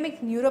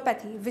endemic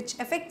neuropathy, which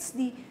affects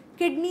the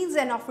kidneys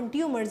and often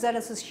tumors, are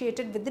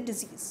associated with the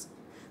disease.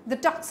 The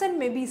toxin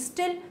may be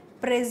still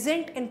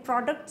present in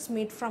products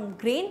made from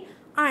grain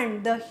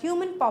and the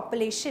human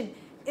population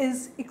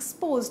is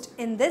exposed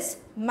in this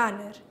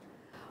manner.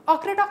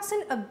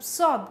 Ochratoxin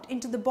absorbed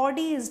into the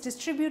body is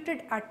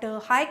distributed at a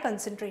high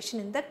concentration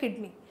in the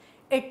kidney.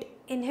 It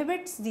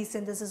inhibits the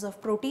synthesis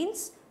of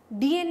proteins,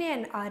 DNA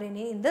and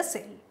RNA in the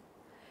cell.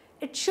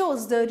 It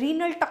shows the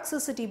renal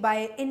toxicity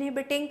by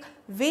inhibiting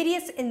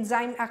various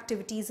enzyme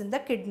activities in the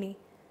kidney.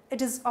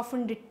 It is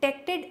often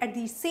detected at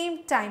the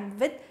same time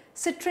with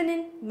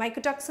citrulline,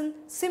 mycotoxin,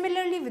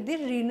 similarly with the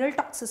renal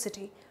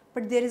toxicity.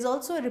 But there is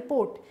also a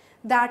report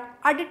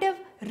that additive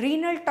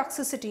renal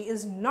toxicity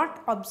is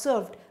not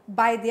observed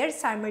by their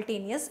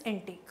simultaneous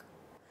intake.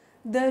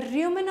 The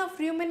rumen of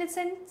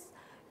ruminescence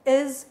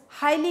is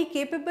highly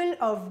capable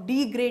of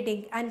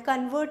degrading and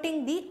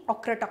converting the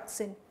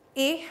ochratoxin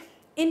A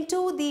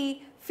into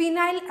the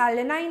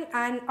phenylalanine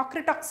and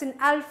ochratoxin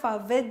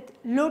alpha with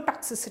low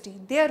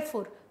toxicity.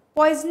 Therefore,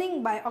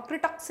 poisoning by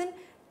ochratoxin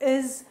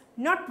is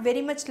not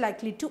very much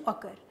likely to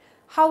occur.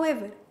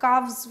 However,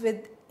 calves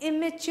with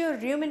immature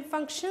rumen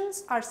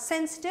functions are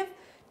sensitive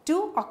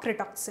to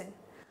ochratoxin.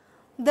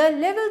 The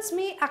levels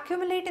may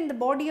accumulate in the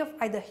body of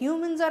either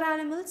humans or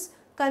animals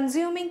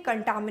consuming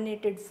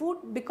contaminated food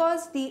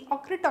because the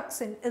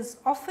ochratoxin is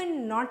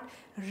often not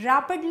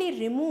rapidly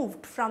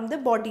removed from the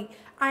body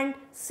and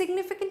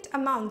significant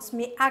amounts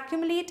may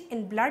accumulate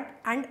in blood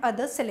and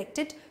other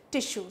selected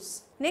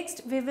tissues.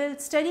 Next, we will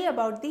study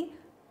about the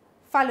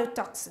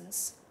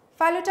phallotoxins.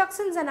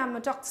 Phallotoxins and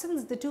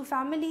amatoxins, the two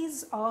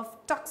families of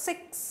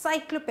toxic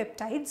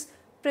cyclopeptides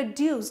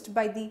produced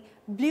by the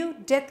blue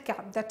death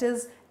cap, that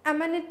is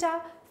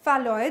Amanita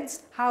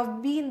phalloids,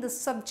 have been the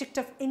subject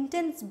of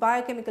intense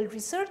biochemical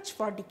research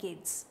for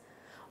decades.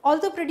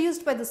 Although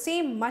produced by the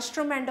same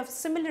mushroom and of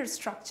similar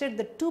structure,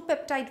 the two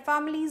peptide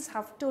families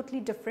have totally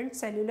different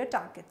cellular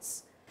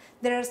targets.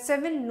 There are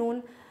 7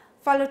 known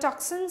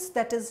phallotoxins,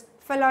 that is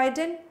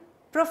phalloidin,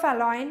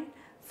 prophalloin,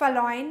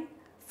 phalloin,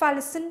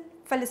 phallicin,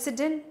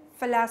 phallicidin,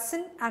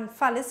 phallacin and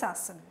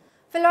phallisacin.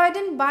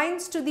 Phalloidin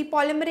binds to the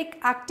polymeric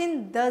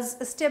actin, thus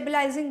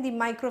stabilizing the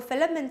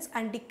microfilaments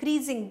and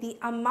decreasing the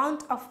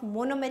amount of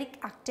monomeric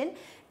actin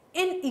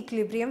in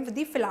equilibrium with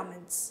the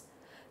filaments.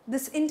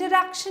 This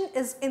interaction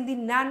is in the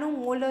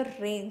nanomolar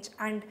range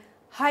and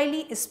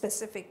highly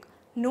specific.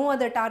 No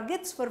other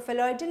targets for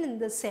phalloidin in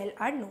the cell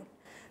are known.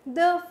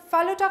 The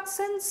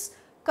phallotoxins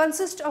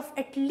consist of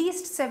at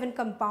least 7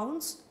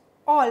 compounds,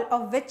 all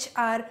of which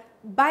are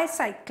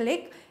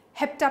bicyclic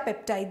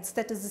heptapeptides,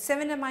 that is the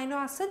 7 amino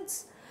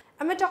acids.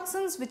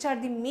 Amatoxins, which are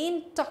the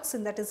main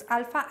toxin, that is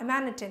alpha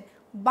amanitin,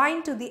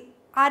 bind to the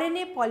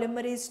RNA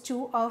polymerase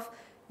II of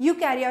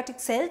eukaryotic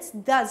cells,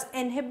 thus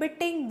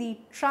inhibiting the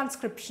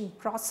transcription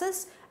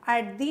process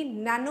at the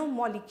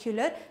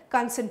nanomolecular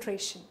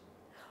concentration.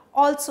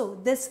 Also,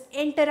 this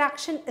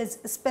interaction is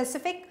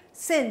specific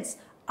since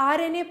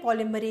RNA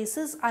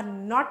polymerases are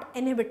not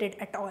inhibited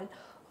at all,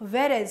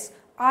 whereas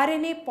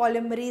RNA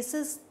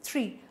polymerases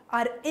III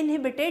are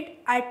inhibited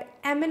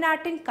at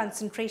amanitin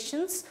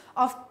concentrations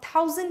of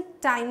 1000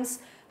 times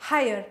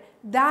higher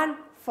than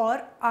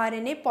for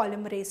RNA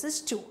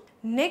polymerases II.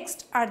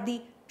 Next are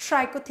the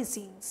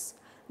trichothecenes.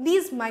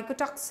 These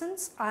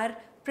mycotoxins are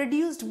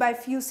produced by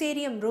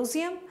Fusarium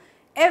roseum,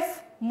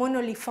 F.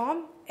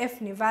 monoliform, F.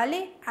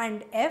 nivale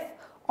and F.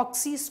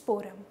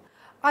 oxysporum.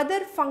 Other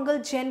fungal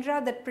genera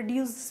that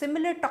produce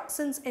similar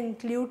toxins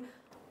include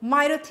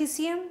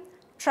Myrothecium,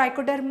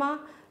 Trichoderma,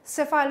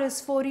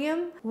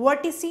 Cephalosporium,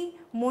 Vertice,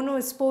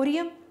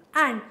 Monosporium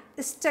and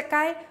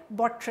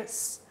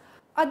Stachybotrys.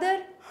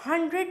 Other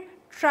 100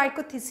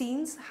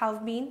 trichothecenes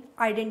have been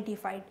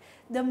identified.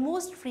 The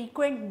most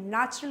frequent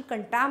natural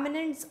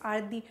contaminants are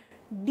the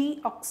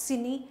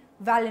deoxynivalenol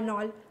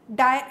valinol,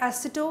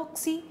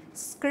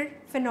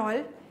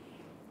 diacetoxyphenol,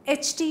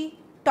 HT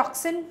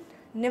toxin,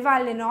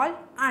 nivalinol,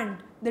 and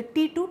the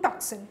T2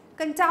 toxin.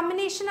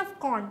 Contamination of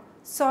corn,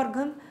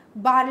 sorghum,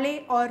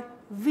 barley or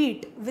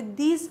wheat with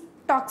these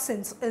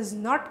toxins is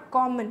not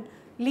common,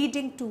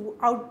 leading to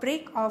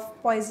outbreak of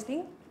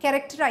poisoning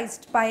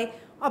characterized by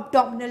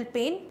abdominal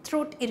pain,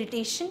 throat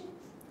irritation,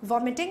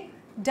 vomiting,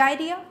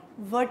 diarrhea,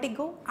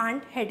 vertigo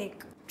and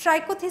headache.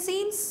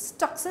 Trichothecenes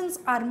toxins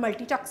are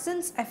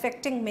multitoxins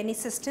affecting many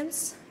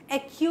systems.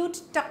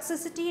 Acute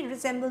toxicity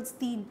resembles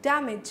the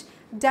damage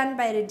done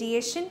by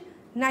radiation,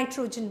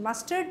 nitrogen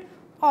mustard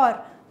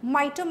or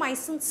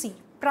mitomycin C.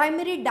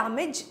 Primary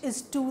damage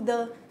is to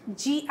the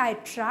GI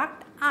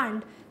tract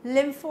and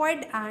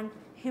lymphoid and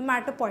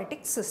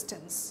hematopoietic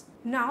systems.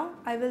 Now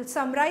I will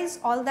summarize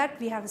all that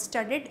we have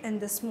studied in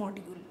this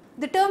module.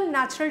 The term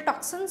natural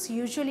toxins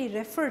usually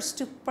refers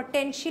to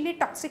potentially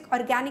toxic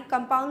organic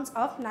compounds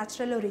of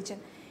natural origin.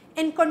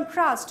 In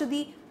contrast to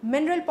the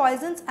mineral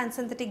poisons and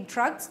synthetic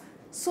drugs,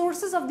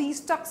 sources of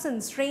these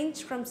toxins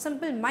range from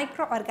simple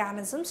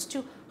microorganisms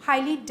to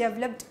highly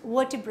developed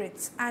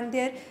vertebrates, and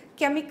their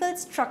chemical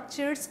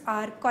structures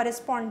are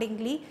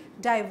correspondingly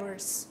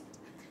diverse.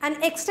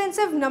 An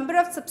extensive number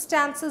of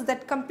substances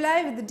that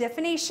comply with the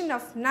definition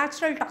of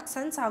natural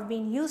toxins have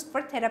been used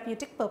for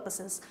therapeutic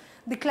purposes.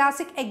 The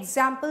classic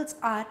examples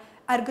are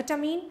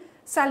ergotamine,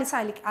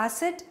 salicylic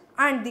acid,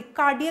 and the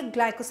cardiac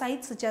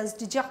glycosides such as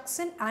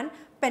digoxin and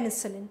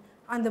penicillin.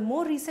 And the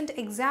more recent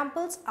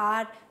examples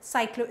are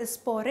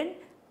cyclosporin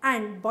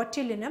and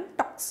botulinum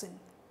toxin.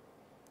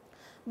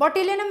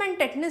 Botulinum and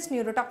tetanus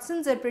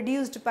neurotoxins are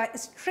produced by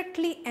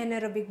strictly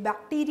anaerobic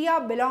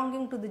bacteria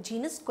belonging to the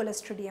genus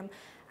Clostridium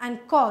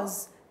and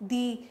cause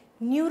the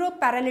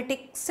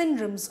neuroparalytic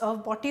syndromes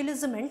of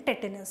botulism and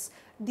tetanus.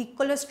 The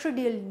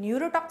clostridial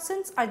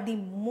neurotoxins are the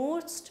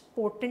most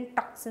potent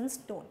toxins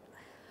known.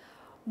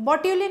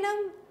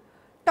 Botulinum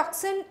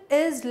toxin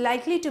is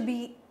likely to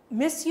be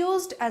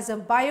misused as a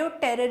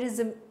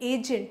bioterrorism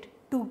agent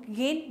to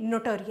gain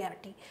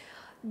notoriety.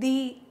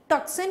 The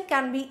toxin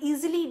can be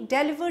easily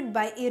delivered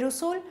by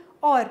aerosol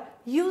or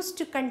used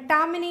to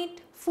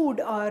contaminate food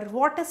or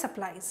water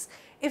supplies.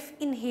 If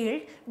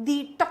inhaled,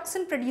 the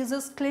toxin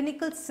produces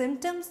clinical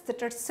symptoms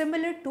that are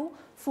similar to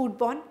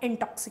foodborne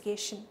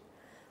intoxication.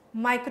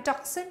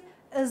 Mycotoxin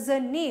is the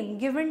name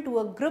given to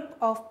a group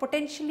of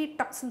potentially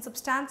toxin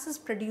substances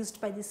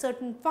produced by the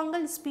certain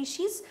fungal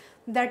species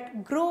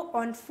that grow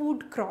on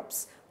food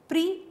crops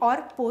pre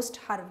or post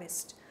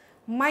harvest.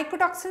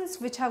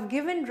 Mycotoxins which have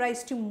given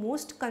rise to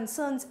most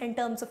concerns in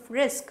terms of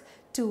risk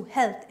to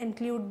health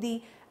include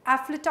the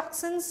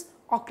aflatoxins,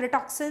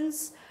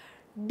 ochratoxins,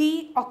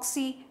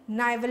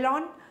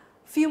 deoxynivalenol,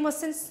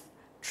 fumosins,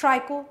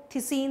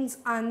 trichothecenes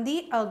and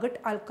the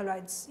ergot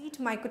alkaloids. These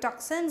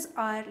mycotoxins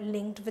are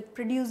linked with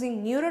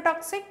producing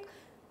neurotoxic,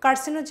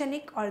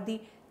 carcinogenic or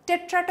the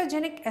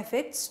tetratogenic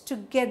effects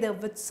together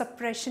with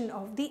suppression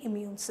of the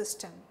immune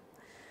system.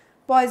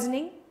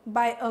 Poisoning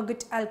by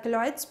ergot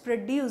alkaloids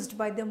produced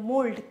by the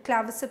mold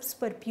Claviceps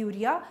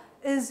purpurea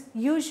is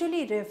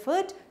usually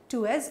referred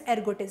to as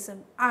ergotism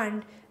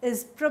and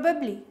is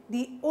probably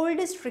the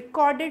oldest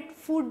recorded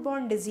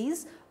foodborne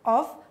disease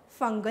of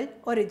fungal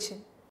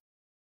origin.